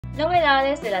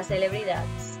Novedades de las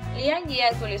celebridades. Lian Yi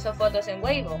actualizó fotos en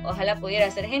Weibo. Ojalá pudiera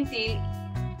ser gentil.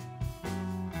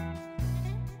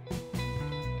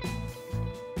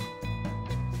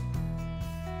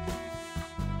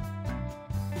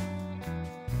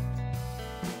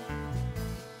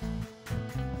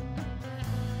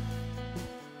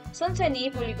 Chen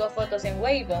Yue publicó fotos en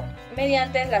Weibo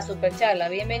mediante la supercharla.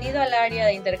 Bienvenido al área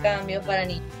de intercambio para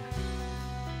niños.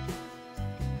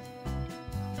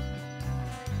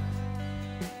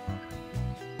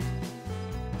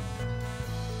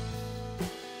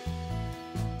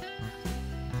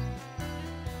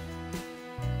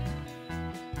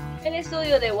 El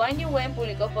estudio de Wang Yue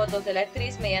publicó fotos de la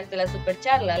actriz mediante la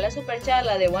supercharla. La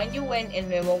supercharla de Wang Yue, el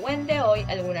nuevo Wen de hoy,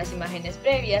 algunas imágenes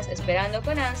previas, esperando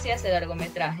con ansias el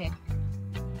largometraje.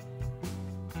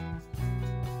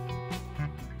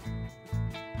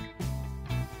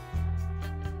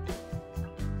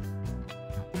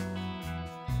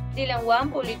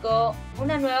 Wang publicó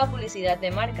una nueva publicidad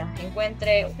de marca.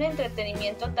 Encuentre un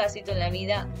entretenimiento tácito en la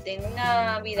vida, de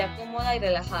una vida cómoda y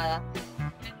relajada.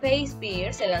 Face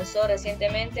Beer se lanzó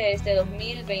recientemente este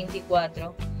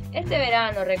 2024. Este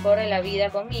verano recorre la vida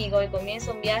conmigo y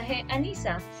comienza un viaje a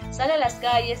Niza. Sale a las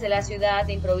calles de la ciudad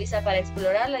e improvisa para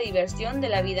explorar la diversión de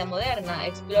la vida moderna.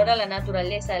 Explora la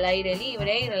naturaleza al aire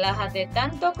libre y relájate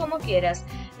tanto como quieras.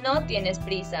 No tienes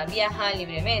prisa, viaja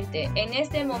libremente. En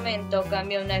este momento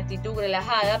cambia una actitud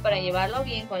relajada para llevarlo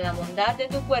bien con la bondad de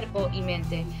tu cuerpo y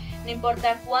mente. No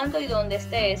importa cuándo y dónde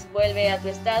estés, vuelve a tu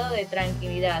estado de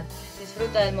tranquilidad.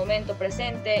 Disfruta del momento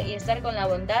presente y estar con la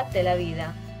bondad de la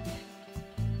vida.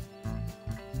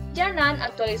 Yiran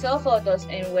actualizó fotos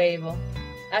en Weibo.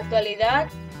 Actualidad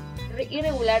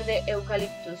irregular de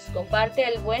eucaliptus. Comparte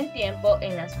el buen tiempo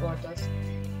en las fotos.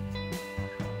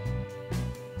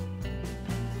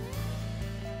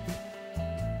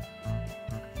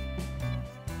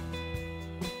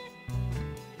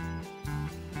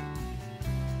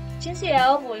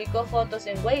 Xiao publicó fotos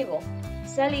en Weibo.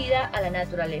 Salida a la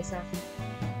naturaleza.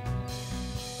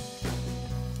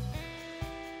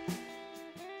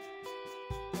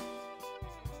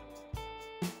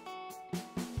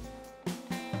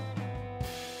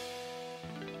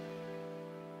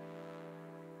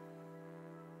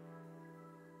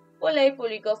 Wulei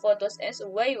publicó fotos en su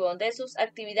Weibo de sus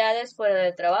actividades fuera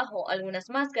del trabajo. Algunas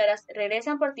máscaras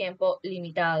regresan por tiempo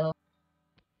limitado.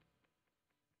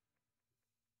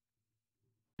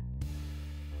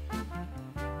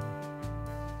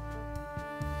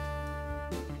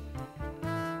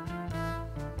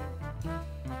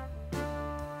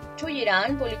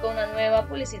 Yiran publicó una nueva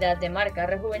publicidad de marca,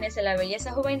 rejuvenece la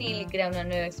belleza juvenil y crea una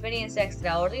nueva experiencia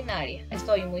extraordinaria.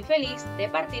 Estoy muy feliz de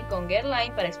partir con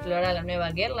Guerlain para explorar la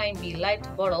nueva Guerlain Be Light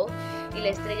Bottle y la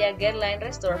estrella Guerlain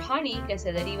Restore Honey, que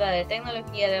se deriva de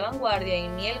tecnología de vanguardia y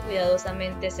miel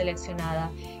cuidadosamente seleccionada.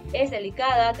 Es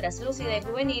delicada, translúcida y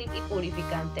juvenil y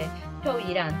purificante.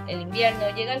 Yiran, el invierno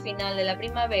llega al final de la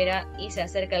primavera y se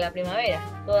acerca la primavera.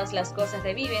 Todas las cosas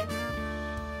reviven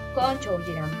con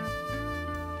Yiran.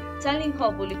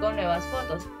 Zhanglinghe publicó nuevas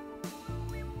fotos.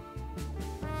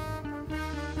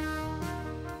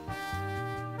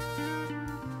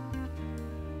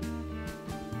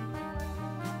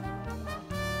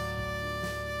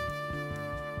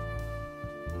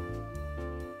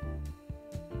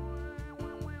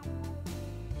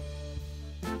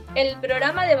 El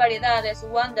programa de variedades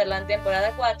Wonderland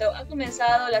temporada 4 ha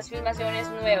comenzado las filmaciones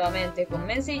nuevamente con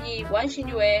Yi, Wang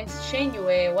Shen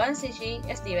Yue, Wang Ziyi,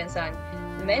 Stevenson.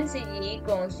 Yi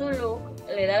con su look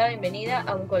le da la bienvenida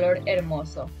a un color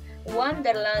hermoso.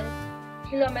 Wonderland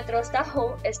kilómetros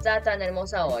Zhou está tan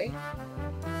hermosa hoy.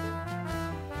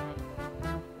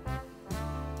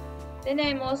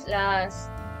 Tenemos las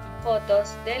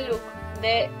fotos del look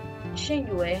de Shen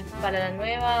Yue para la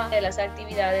nueva de las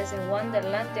actividades en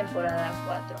Wonderland temporada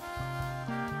 4.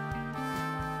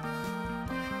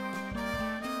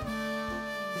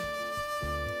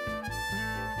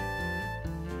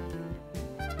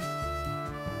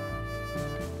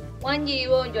 Wang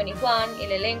Yibo, Johnny Huang y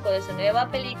el elenco de su nueva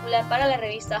película para la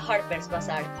revista Harper's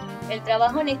Bazaar. El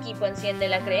trabajo en equipo enciende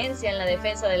la creencia en la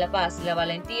defensa de la paz, la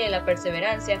valentía y la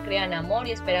perseverancia crean amor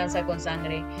y esperanza con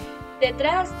sangre.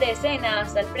 Detrás de escena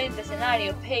hasta el frente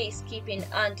escenario, Peacekeeping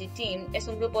Anti-Team es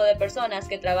un grupo de personas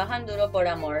que trabajan duro por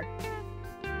amor.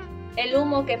 El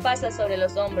humo que pasa sobre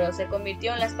los hombros se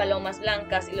convirtió en las palomas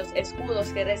blancas y los escudos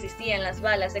que resistían las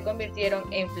balas se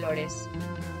convirtieron en flores.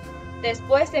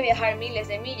 Después de viajar miles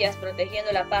de millas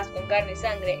protegiendo la paz con carne y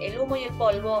sangre, el humo y el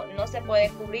polvo no se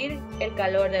pueden cubrir el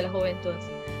calor de la juventud.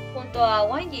 Junto a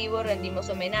Wang Yibo rendimos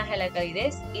homenaje a la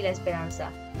calidez y la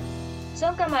esperanza.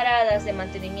 Son camaradas de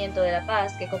mantenimiento de la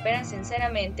paz que cooperan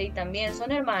sinceramente y también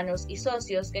son hermanos y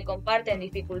socios que comparten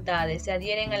dificultades, se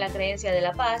adhieren a la creencia de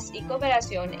la paz y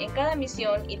cooperación en cada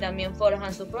misión y también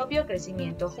forjan su propio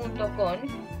crecimiento junto con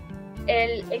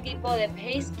el equipo de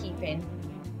Peacekeeping.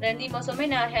 Rendimos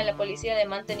homenaje a la Policía de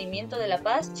Mantenimiento de la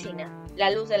Paz China. La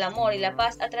luz del amor y la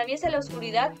paz atraviesa la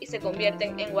oscuridad y se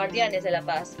convierten en guardianes de la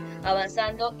paz,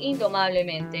 avanzando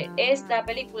indomablemente. Esta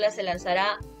película se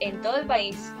lanzará en todo el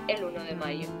país el 1 de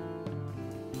mayo.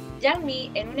 Yang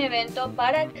Mi en un evento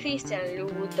para Christian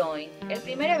Louboutin. El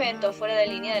primer evento fuera de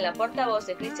línea de la portavoz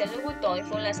de Christian Louboutin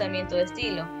fue un lanzamiento de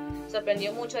estilo.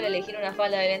 Sorprendió mucho al elegir una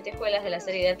falda de lentejuelas de la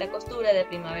serie de alta costura de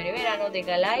primavera y verano de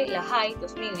Galay Lahai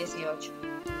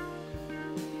 2018.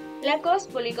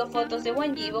 Lacoste publicó fotos de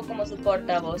Wang Yibo como su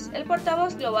portavoz. El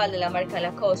portavoz global de la marca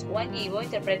Lacoste, Wang Yibo,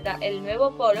 interpreta el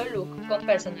nuevo polo look con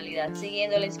personalidad.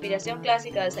 Siguiendo la inspiración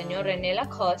clásica del señor René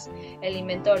Lacoste, el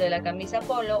inventor de la camisa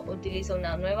polo utiliza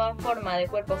una nueva forma de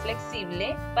cuerpo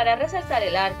flexible para resaltar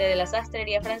el arte de la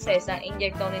sastrería francesa.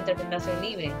 Inyecta una interpretación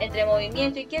libre. Entre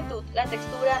movimiento y quietud, la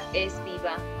textura es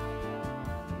viva.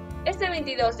 Este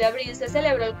 22 de abril se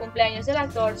celebró el cumpleaños del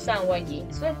actor Zhang Yi.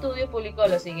 Su estudio publicó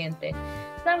lo siguiente.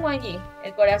 Zhang Yi,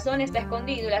 el corazón está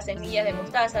escondido y las semillas de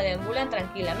mostaza deambulan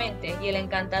tranquilamente, y el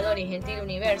encantador y gentil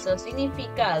universo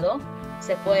significado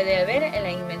se puede ver en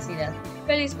la inmensidad.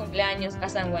 Feliz cumpleaños a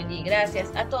Zhang Yi. Gracias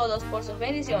a todos por sus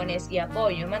bendiciones y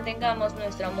apoyo. Mantengamos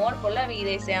nuestro amor por la vida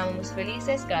y seamos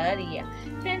felices cada día.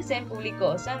 Cheng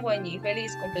publicó Zhang Yi,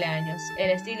 feliz cumpleaños.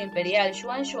 El estilo imperial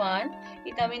Xuan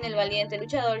y también el valiente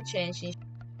luchador Cheng.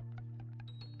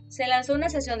 Se lanzó una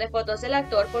sesión de fotos del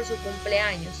actor por su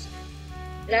cumpleaños.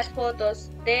 Las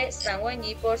fotos de Zhang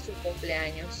Yi por su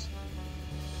cumpleaños.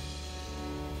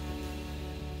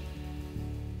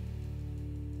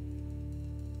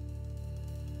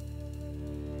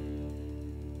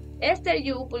 Esther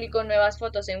Yu publicó nuevas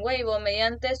fotos en Weibo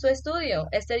mediante su estudio.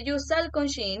 Esther Yu, sal con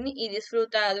Shin y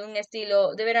disfruta de un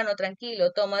estilo de verano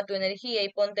tranquilo. Toma tu energía y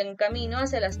ponte en camino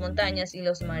hacia las montañas y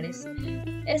los mares.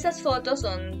 Esas fotos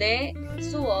son de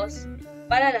su voz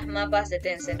para las mapas de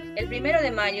Tencent. El 1 de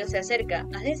mayo se acerca.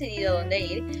 ¿Has decidido dónde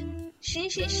ir?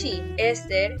 Shi.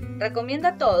 Esther recomienda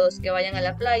a todos que vayan a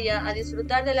la playa a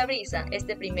disfrutar de la brisa.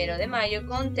 Este 1 de mayo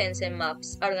con Tencent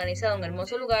Maps ha organizado un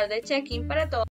hermoso lugar de check-in para todos.